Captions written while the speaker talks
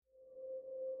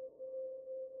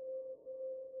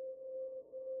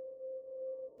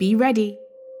be ready,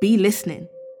 be listening,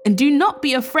 and do not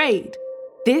be afraid.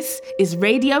 This is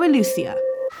Radio Elusia.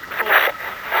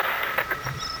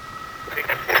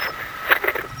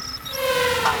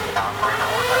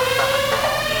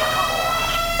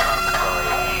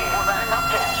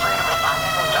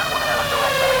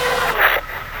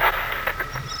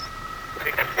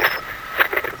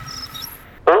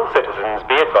 All citizens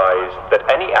be advised that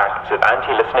any acts of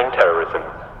anti-listening terrorism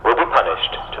will be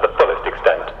punished to the fullest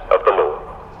extent of the law.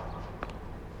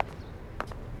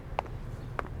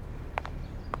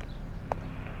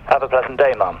 Have a pleasant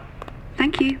day, Mum.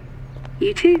 Thank you.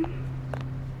 You too.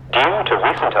 Due to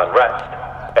recent unrest,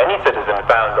 any citizen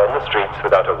found on the streets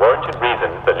without a warranted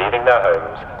reason for leaving their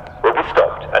homes will be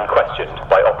stopped and questioned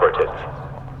by operatives.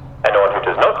 Anyone who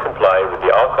does not comply with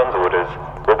the Archon's orders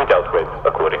will be dealt with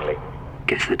accordingly.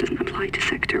 Guess that doesn't apply to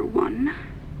Sector 1.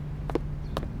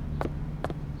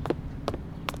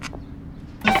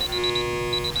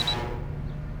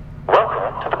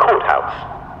 Welcome to the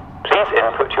courthouse. Please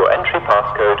input your entry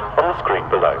passcode on the screen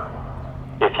below.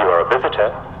 If you are a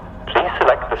visitor, please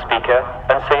select the speaker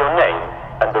and say your name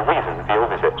and the reason for your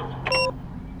visit.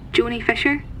 Joni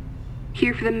Fisher,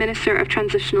 here for the Minister of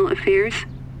Transitional Affairs.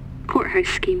 Courthouse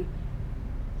scheme.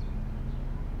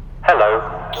 Hello.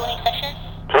 Joni Fisher?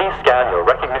 Please scan your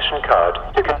recognition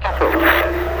card to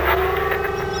confirm.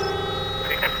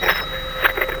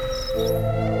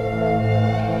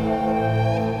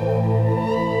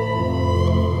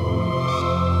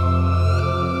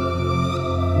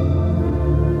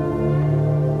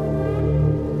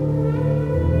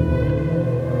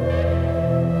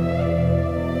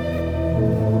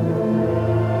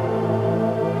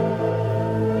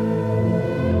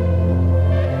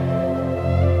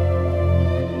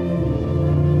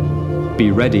 Be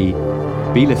ready,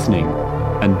 be listening,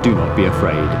 and do not be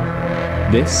afraid.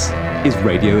 This is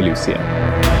Radio Elusia.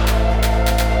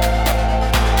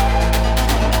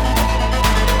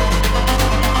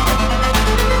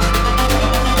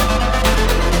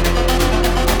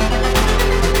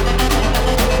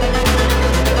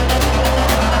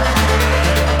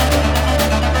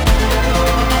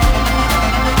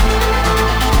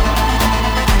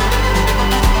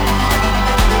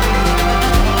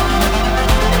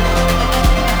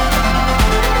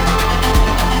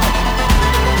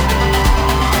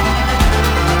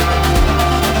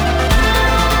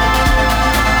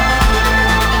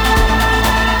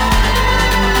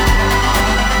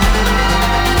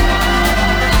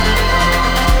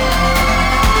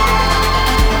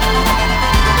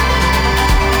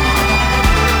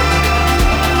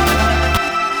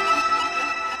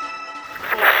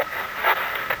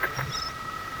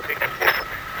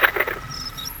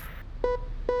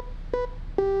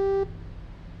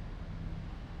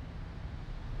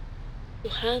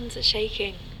 Your hands are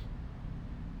shaking.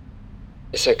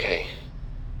 It's okay.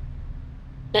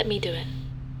 Let me do it.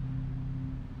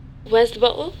 Where's the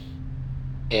bottle?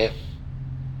 Here.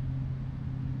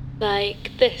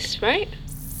 Like this, right?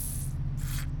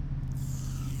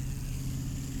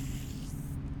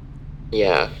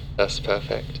 Yeah, that's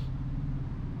perfect.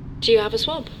 Do you have a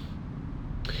swab?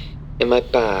 In my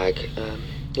bag.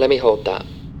 Let me hold that.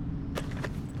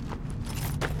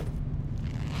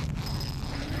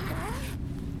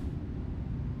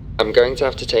 I'm going to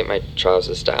have to take my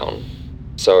trousers down.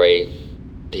 Sorry,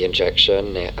 the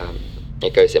injection,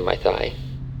 it goes in my thigh.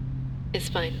 It's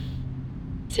fine.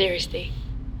 Seriously.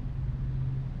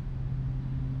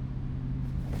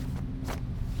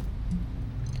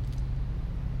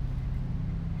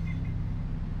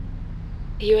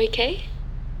 Are you okay?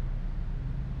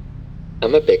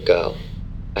 I'm a big girl.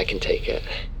 I can take it.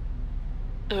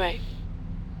 Alright.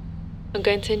 I'm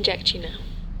going to inject you now.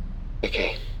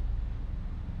 Okay.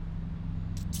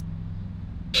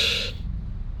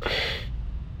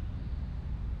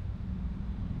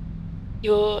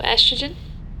 Your estrogen?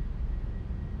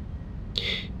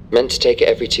 Meant to take it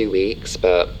every 2 weeks,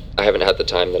 but I haven't had the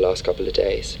time the last couple of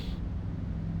days.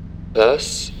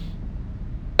 Plus,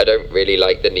 I don't really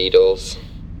like the needles,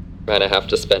 and I have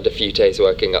to spend a few days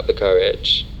working up the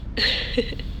courage.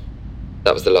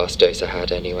 That was the last dose I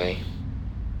had anyway.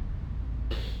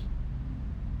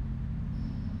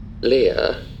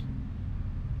 Leah,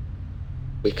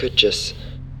 we could just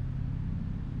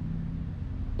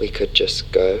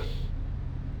go.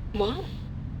 What?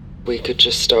 We could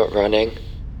just start running.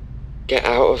 Get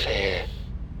out of here.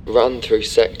 Run through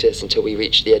sectors until we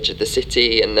reach the edge of the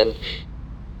city and then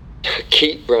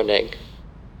keep running.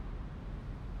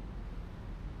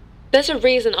 There's a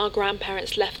reason our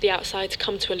grandparents left the outside to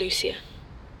come to Elusia.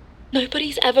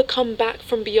 Nobody's ever come back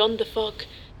from beyond the fog,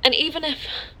 and even if...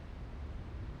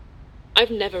 I've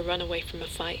never run away from a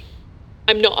fight.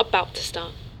 I'm not about to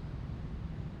start.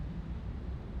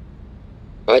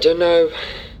 I don't know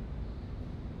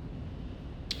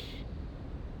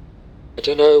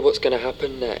what's going to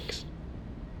happen next.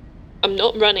 I'm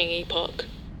not running, Epoch.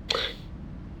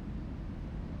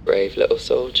 Brave little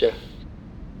soldier.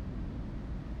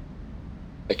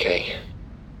 Okay.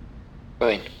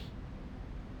 Fine.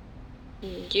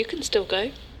 You can still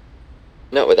go.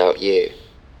 Not without you.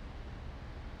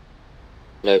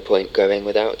 No point going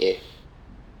without you.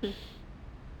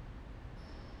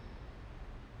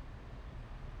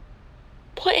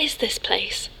 What is this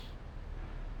place?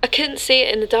 I couldn't see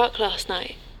it in the dark last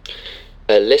night.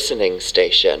 A listening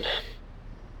station.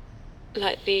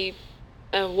 Like the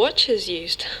Watchers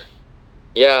used.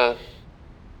 Yeah.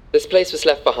 This place was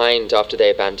left behind after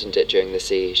they abandoned it during the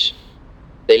siege.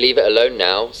 They leave it alone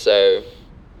now, so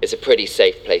it's a pretty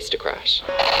safe place to crash.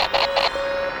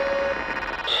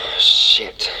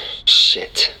 Shit.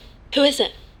 Who is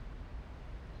it?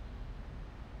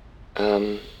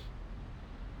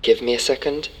 Give me a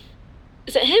second.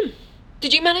 Is it him?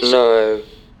 Did you manage to... No.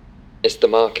 It's the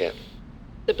market.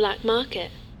 The black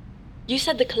market? You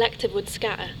said the collective would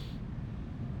scatter.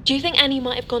 Do you think Annie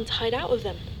might have gone to hide out with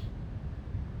them?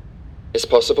 It's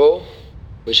possible.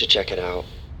 We should check it out.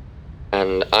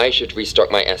 And I should restock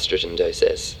my estrogen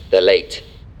doses. They're late.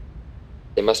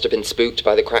 They must have been spooked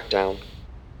by the crackdown.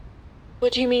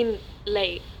 What do you mean,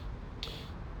 late?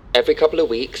 Every couple of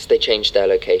weeks, they change their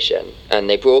location, and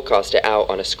they broadcast it out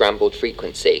on a scrambled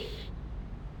frequency.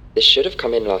 This should have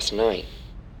come in last night.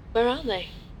 Where are they?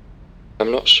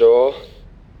 I'm not sure.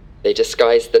 They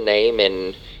disguised the name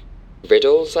in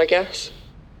riddles, I guess?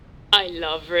 I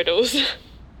love riddles.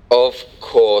 Of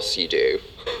course you do.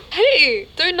 Hey,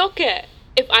 don't knock it.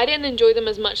 If I didn't enjoy them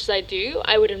as much as I do,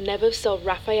 I would have never solved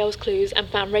Raphael's clues and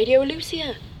found Radio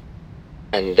Lucia.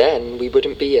 And then we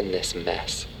wouldn't be in this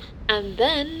mess. And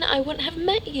then I wouldn't have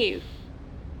met you.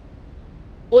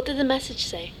 What did the message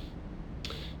say?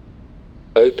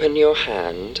 Open your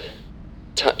hand,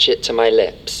 touch it to my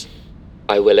lips.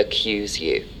 I will accuse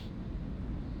you.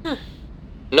 Huh.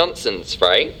 Nonsense,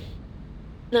 right?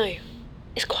 No,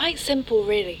 it's quite simple,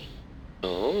 really.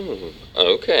 Oh,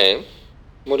 okay.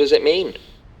 What does it mean?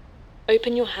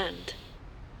 Open your hand.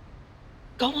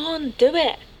 Go on, do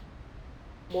it.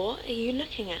 What are you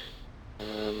looking at?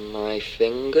 My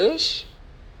fingers?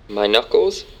 My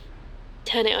knuckles?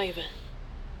 Turn it over.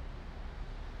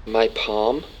 My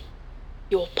palm?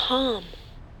 Your palm.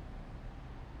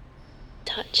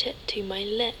 Touch it to my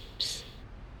lips.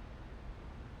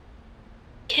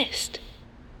 Kissed.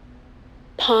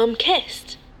 Palm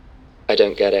kissed. I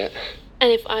don't get it.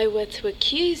 And if I were to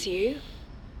accuse you,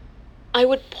 I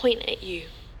would point at you.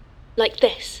 Like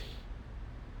this.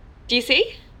 Do you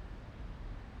see?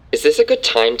 Is this a good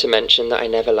time to mention that I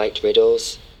never liked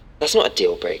riddles? That's not a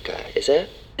deal breaker, is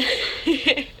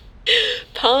it?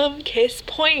 Palm kiss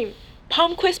point.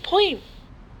 Palm quiz point.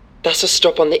 That's a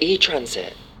stop on the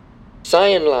E-Transit.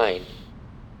 Scion Line.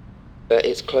 But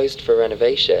it's closed for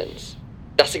renovations.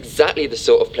 That's exactly the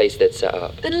sort of place they'd set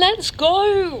up. Then let's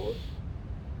go.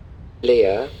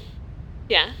 Leah,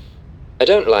 Yeah? I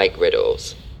don't like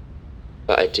riddles,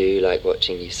 but I do like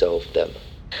watching you solve them.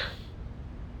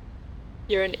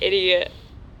 You're an idiot.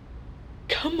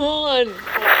 Come on.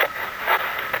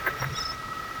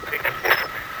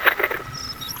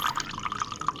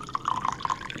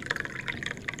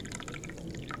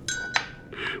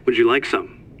 Would you like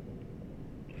some?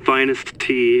 Finest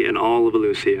tea in all of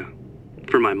Lucia.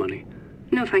 For my money.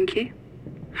 No, thank you.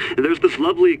 And there's this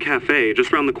lovely cafe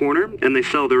just around the corner, and they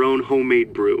sell their own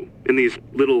homemade brew in these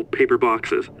little paper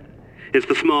boxes. It's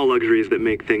the small luxuries that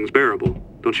make things bearable,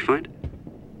 don't you find?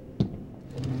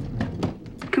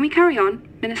 Can we carry on,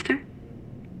 Minister?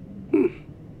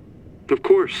 Of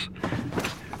course.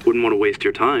 Wouldn't want to waste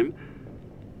your time.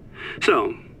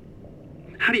 So,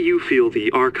 how do you feel the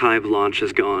archive launch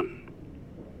has gone?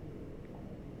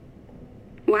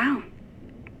 Wow.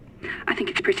 I think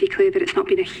it's pretty clear that it's not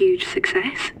been a huge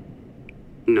success.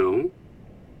 No?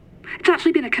 It's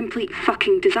actually been a complete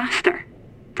fucking disaster,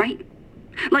 right?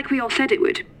 Like we all said it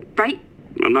would, right?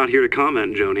 I'm not here to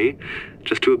comment, Joni.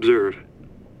 Just to observe.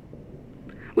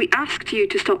 We asked you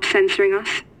to stop censoring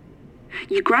us.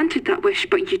 You granted that wish,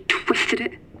 but you twisted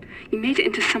it. You made it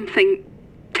into something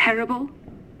terrible.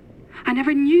 I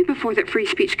never knew before that free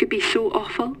speech could be so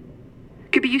awful.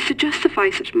 Could be used to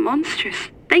justify such monstrous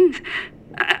things.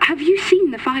 Have you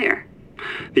seen the fire?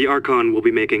 The Archon will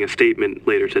be making a statement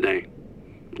later today.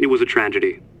 It was a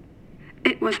tragedy.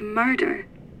 It was murder.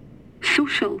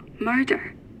 Social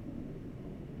murder.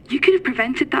 You could have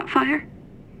prevented that fire.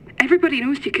 Everybody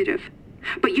knows you could have.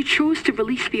 But you chose to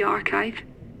release the archive.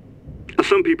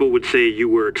 Some people would say you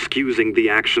were excusing the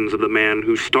actions of the man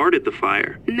who started the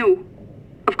fire. No,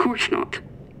 of course not.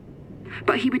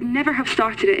 But he would never have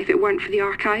started it if it weren't for the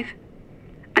archive.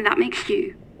 And that makes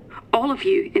you, all of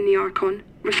you in the Archon,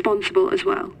 responsible as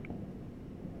well.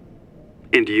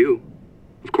 And you,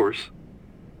 of course.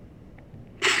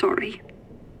 Sorry.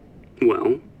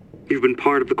 Well, you've been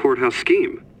part of the courthouse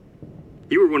scheme.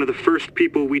 You were one of the first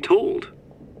people we told,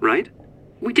 right?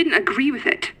 We didn't agree with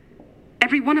it.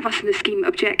 Every one of us in the scheme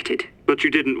objected. But you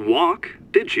didn't walk,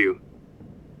 did you?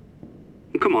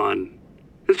 Come on.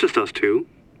 It's just us two.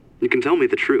 You can tell me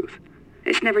the truth.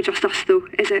 It's never just us, though,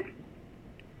 is it?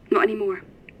 Not anymore.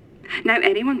 Now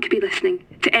anyone could be listening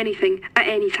to anything at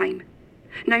any time.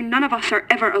 Now none of us are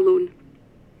ever alone.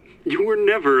 You were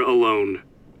never alone.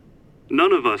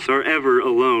 None of us are ever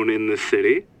alone in this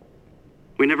city.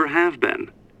 We never have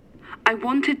been. I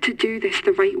wanted to do this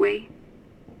the right way.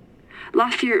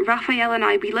 Last year, Raphael and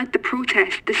I, we led the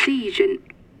protest, the siege, and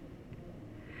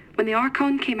when the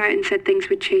Archon came out and said things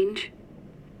would change,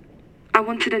 I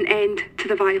wanted an end to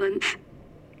the violence.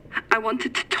 I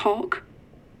wanted to talk.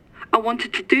 I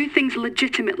wanted to do things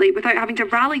legitimately without having to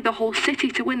rally the whole city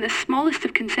to win the smallest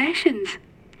of concessions.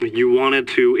 You wanted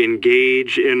to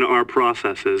engage in our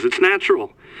processes. It's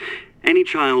natural. Any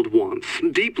child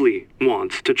deeply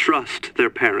wants to trust their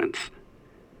parents.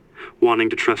 Wanting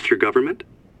to trust your government,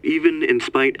 even in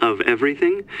spite of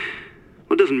everything,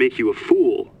 well, it doesn't make you a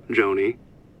fool, Joni.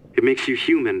 It makes you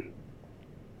human.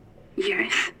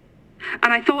 Yes.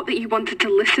 And I thought that you wanted to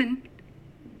listen.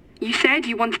 You said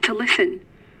you wanted to listen.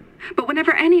 But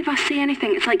whenever any of us say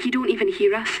anything, it's like you don't even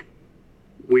hear us.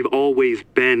 We've always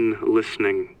been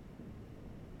listening.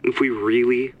 If we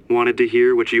really wanted to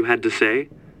hear what you had to say,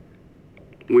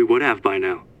 we would have by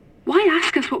now. Why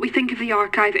ask us what we think of the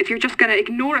archive if you're just going to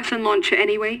ignore us and launch it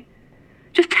anyway?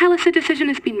 Just tell us a decision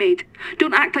has been made.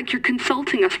 Don't act like you're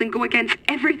consulting us, then go against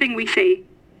everything we say.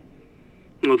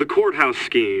 Well, the courthouse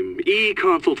scheme,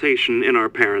 e-consultation in our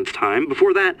parents' time.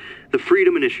 Before that, the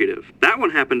Freedom Initiative. That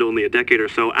one happened only a decade or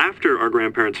so after our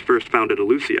grandparents first founded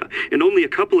Elusia, and only a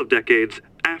couple of decades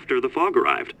after the fog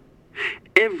arrived.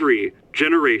 Every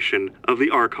generation of the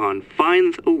Archon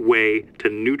finds a way to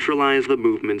neutralize the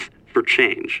movements for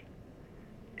change.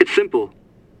 It's simple,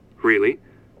 really.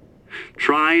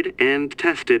 Tried and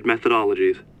tested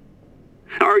methodologies.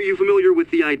 Are you familiar with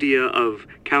the idea of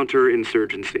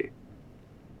counterinsurgency?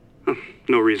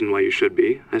 No reason why you should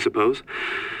be, I suppose.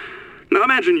 Now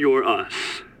imagine you're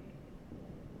us.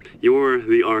 You're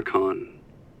the Archon.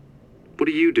 What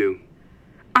do you do?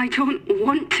 I don't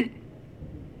want to.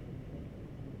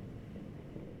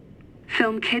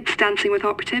 Film kids dancing with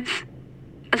operatives,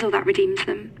 as though that redeems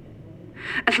them.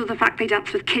 As though the fact they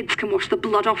dance with kids can wash the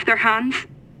blood off their hands.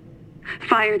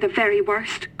 Fire the very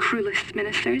worst, cruelest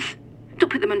ministers.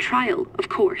 Don't put them on trial, of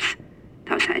course.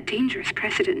 That would set a dangerous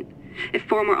precedent. If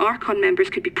former Archon members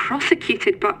could be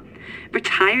prosecuted, but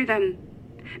retire them.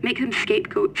 Make them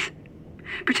scapegoats.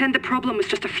 Pretend the problem was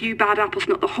just a few bad apples,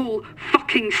 not the whole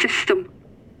fucking system.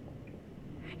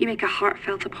 You make a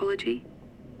heartfelt apology.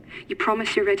 You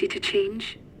promise you're ready to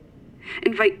change.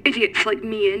 Invite idiots like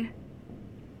me in.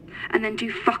 And then do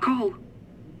fuck all.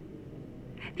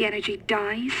 The energy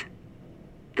dies.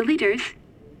 The leaders,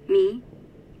 me,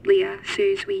 Leah,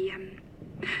 Suze, we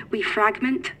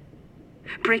fragment.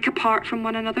 Break apart from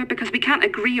one another because we can't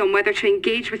agree on whether to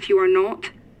engage with you or not.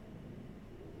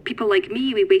 People like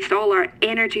me, we waste all our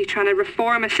energy trying to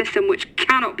reform a system which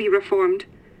cannot be reformed.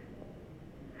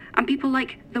 And people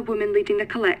like the woman leading the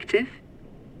collective,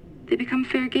 they become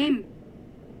fair game.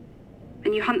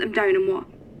 And you hunt them down and what?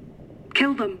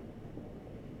 Kill them.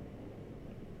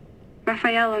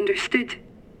 Raphael understood,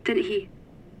 didn't he?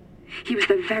 He was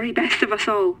the very best of us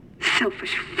all.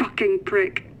 Selfish fucking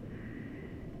prick.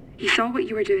 He saw what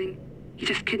you were doing. He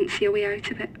just couldn't see a way out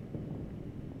of it.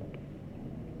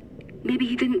 Maybe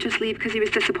he didn't just leave because he was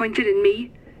disappointed in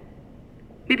me.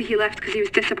 Maybe he left because he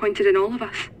was disappointed in all of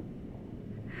us.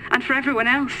 And for everyone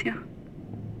else, yeah.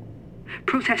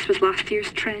 Protest was last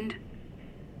year's trend.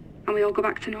 And we all go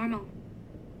back to normal.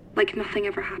 Like nothing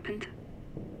ever happened.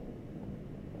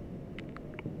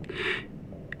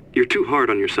 You're too hard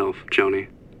on yourself, Joni.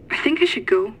 I think I should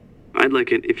go. I'd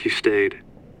like it if you stayed.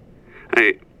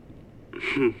 I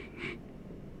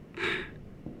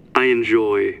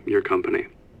enjoy your company.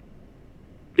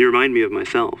 You remind me of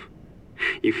myself.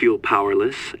 You feel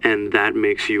powerless, and that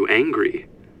makes you angry.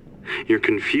 You're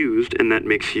confused, and that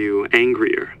makes you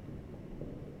angrier.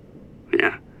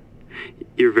 Yeah,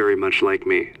 you're very much like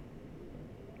me.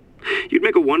 You'd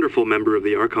make a wonderful member of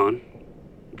the Archon,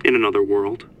 in another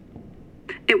world.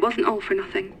 It wasn't all for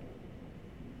nothing.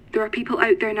 There are people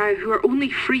out there now who are only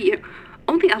free,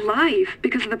 only alive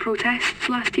because of the protests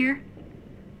last year.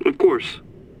 Of course.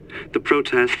 The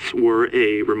protests were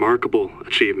a remarkable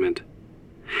achievement.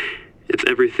 It's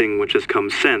everything which has come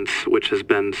since which has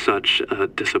been such a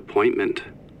disappointment.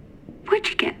 Where'd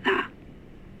you get that?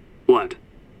 What?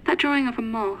 That drawing of a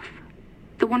moth.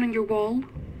 The one on your wall.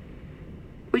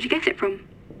 Where'd you get it from?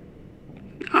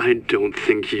 I don't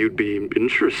think you'd be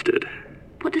interested.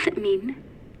 What does it mean?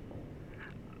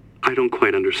 I don't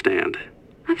quite understand.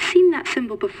 I've seen that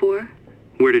symbol before.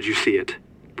 Where did you see it?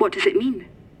 What does it mean?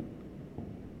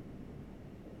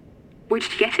 Where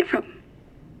did you get it from?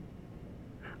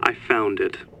 I found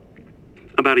it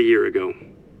about a year ago.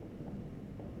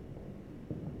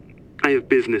 I have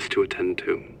business to attend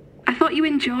to. I thought you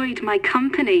enjoyed my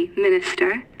company,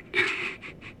 Minister.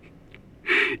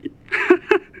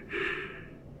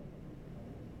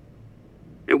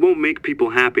 It won't make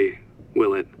people happy,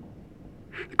 will it?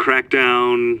 The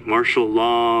crackdown, martial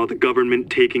law, the government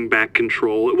taking back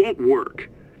control, it won't work.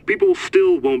 People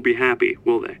still won't be happy,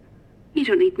 will they? You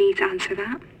don't need me to answer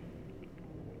that.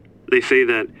 They say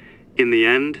that, in the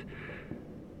end,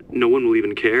 no one will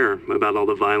even care about all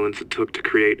the violence it took to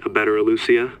create a better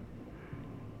Elusia.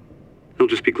 They'll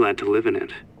just be glad to live in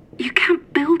it. You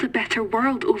can't build a better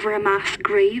world over a mass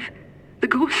grave. The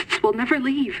ghosts will never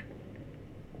leave.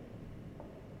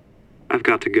 I've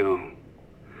got to go.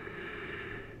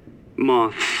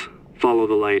 Moths, follow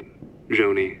the light,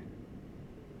 Joni.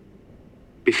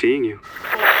 Be seeing you.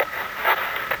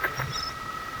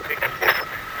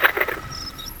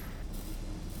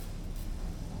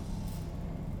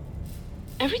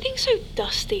 Everything's so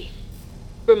dusty.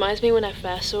 Reminds me when I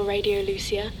first saw Radio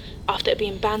Lucia, after it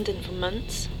being abandoned for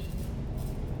months.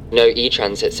 No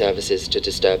e-transit services to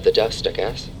disturb the dust, I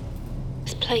guess.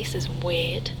 This place is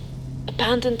weird.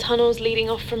 Abandoned tunnels leading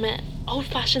off from it,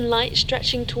 old-fashioned light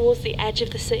stretching towards the edge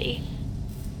of the city.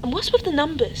 And what's with the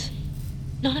numbers?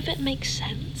 None of it makes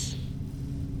sense.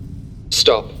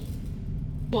 Stop.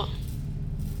 What?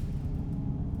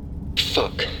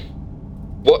 Fuck.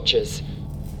 Watchers.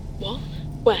 What?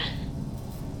 Where?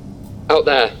 Out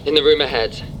there, in the room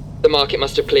ahead. The market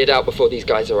must have cleared out before these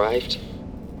guys arrived.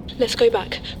 Let's go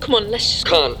back. Come on, let's just...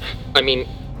 Can't. I mean,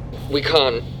 we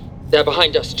can't. They're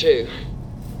behind us too.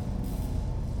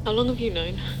 How long have you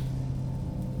known?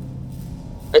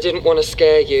 I didn't want to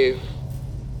scare you.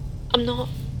 I'm not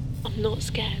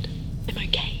scared. I'm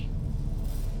okay.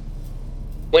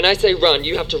 When I say run,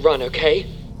 you have to run, okay?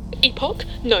 Epoch?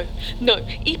 No,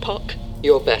 Epoch.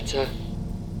 You're better.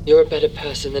 You're a better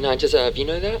person than I deserve, you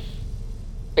know that?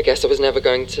 I guess I was never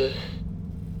going to...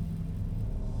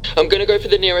 I'm gonna go for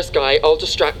the nearest guy, I'll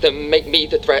distract them, make me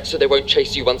the threat so they won't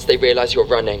chase you once they realize you're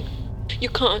running. You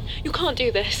can't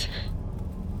do this.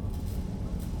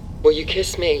 Will you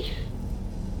kiss me?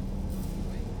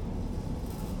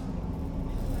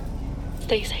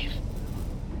 Stay safe.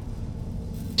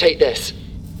 Take this.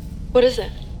 What is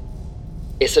it?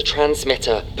 It's a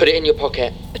transmitter. Put it in your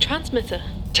pocket. A transmitter?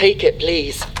 Take it,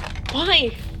 please.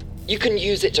 Why? You can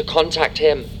use it to contact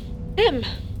him. Him?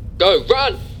 Go,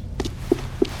 run!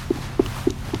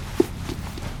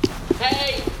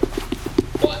 Hey!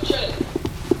 Watchers!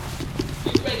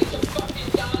 You ready to fucking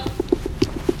die?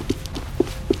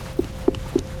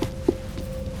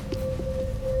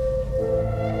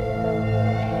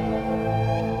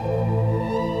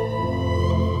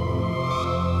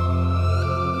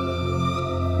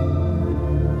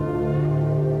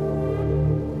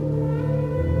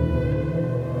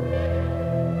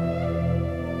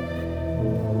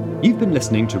 You've been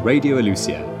listening to Radio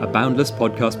Elusia, a Boundless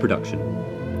podcast production.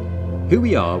 Who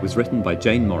We Are was written by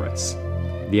Jane Morris.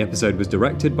 The episode was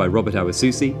directed by Robert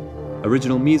Awasusi,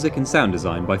 original music and sound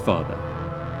design by Father.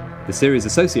 The series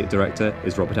associate director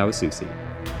is Robert Awasusi.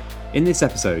 In this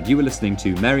episode, you were listening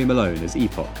to Mary Malone as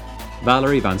Epoch,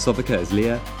 Valerie Van Sovica as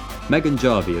Leah, Megan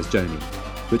Jarvie as Joni,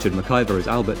 Richard McIver as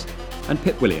Albert, and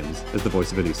Pip Williams as the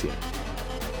voice of Elusia.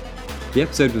 The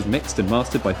episode was mixed and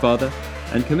mastered by Father,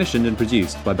 and commissioned and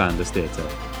produced by Boundless Theatre.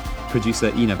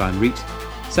 Producer Ina Van Riet,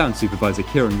 sound supervisor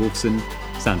Kieran Wolfson,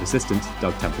 sound assistant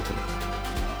Doug Templeton.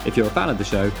 If you're a fan of the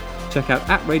show, check out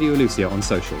 @Radio Elusia on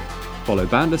social. Follow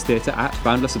Boundless Theatre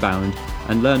 @BoundlessAbound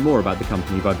and learn more about the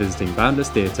company by visiting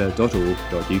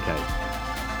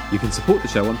boundlesstheatre.org.uk. You can support the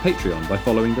show on Patreon by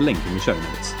following the link in the show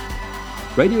notes.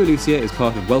 Radio Elusia is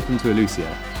part of Welcome to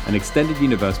Elusia, an extended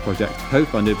universe project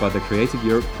co-funded by the Creative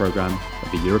Europe programme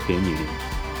of the European Union.